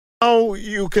Now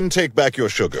you can take back your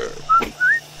sugar.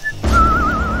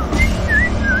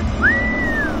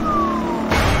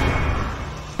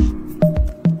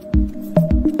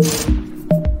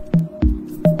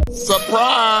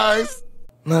 Surprise!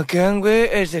 My Gamby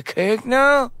is a cake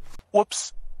now?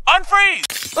 Whoops.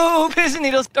 Unfreeze! Oh, pins and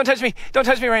needles. Don't touch me. Don't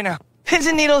touch me right now. Pins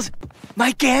and needles.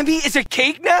 My Gamby is a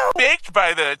cake now? Baked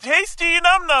by the tasty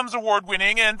Num Nums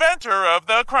award-winning inventor of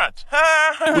the crunch.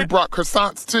 We brought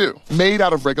croissants, too. Made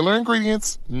out of regular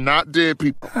ingredients, not dead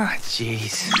people. Ah,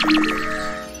 jeez.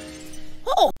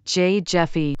 Oh,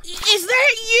 Jeffy. is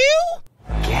that you?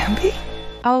 Gamby?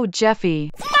 Oh,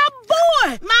 Jeffy. My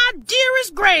boy, my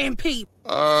dearest grandpeep.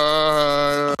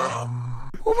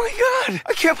 Oh my God,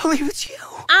 I can't believe it's you.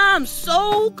 I'm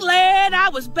so glad I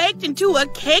was baked into a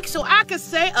cake so I could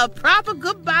say a proper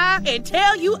goodbye and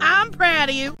tell you I'm proud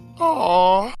of you.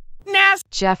 Aww. Now,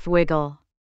 Jeff Wiggle.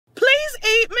 please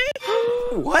eat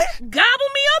me. What? Gobble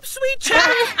me up, sweet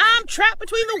child. I'm trapped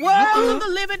between the worlds of the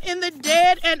living and the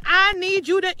dead, and I need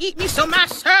you to eat me so my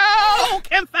soul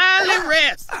can finally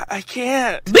rest. I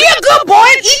can't. Be a good boy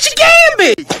and eat your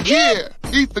Gamby. Yeah,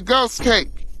 eat the ghost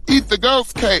cake. Eat the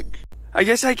ghost cake. I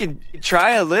guess I can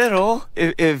try a little,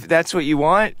 if that's what you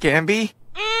want, Gamby.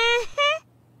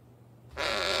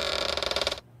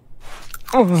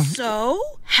 So,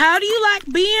 how do you like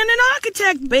being an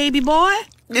architect, baby boy?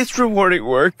 It's rewarding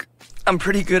work. I'm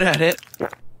pretty good at it.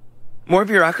 More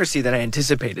bureaucracy than I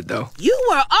anticipated, though. You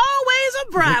were always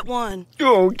a bright one.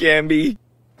 Oh, Gamby,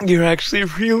 you're actually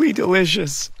really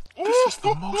delicious. This is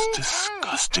the most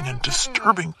disgusting and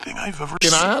disturbing thing I've ever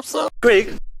Can seen. I have some? Great.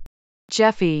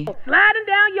 Jeffy. Sliding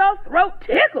down your throat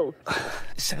tickles.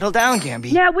 Settle down,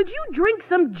 Gamby. Now, would you drink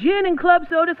some gin and club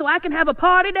soda so I can have a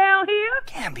party down here?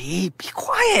 Gamby, be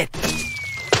quiet.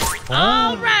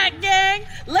 All right, gang.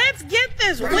 Let's get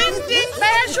this Wednesday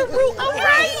passion root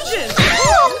arranging.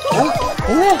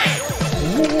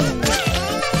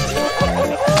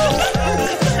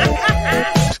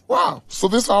 Wow, so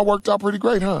this all worked out pretty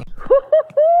great, huh?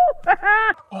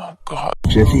 Oh, God.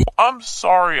 Jeffy. I'm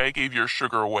sorry I gave your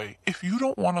sugar away. If you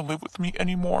don't want to live with me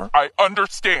anymore, I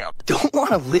understand. Don't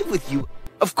want to live with you?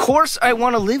 Of course I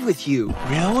want to live with you.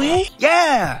 Really?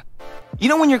 Yeah. You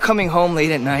know when you're coming home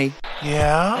late at night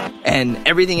Yeah? and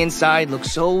everything inside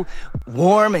looks so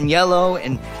warm and yellow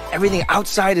and everything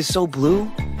outside is so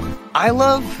blue? I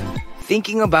love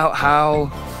thinking about how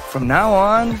from now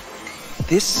on,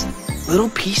 this little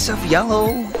piece of yellow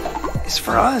is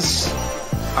for us.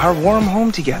 Our warm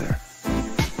home together.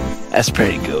 That's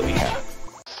pretty gooey, huh?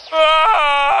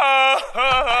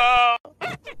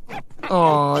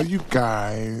 Aw, you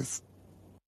guys.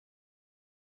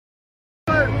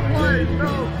 Wait,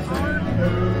 no.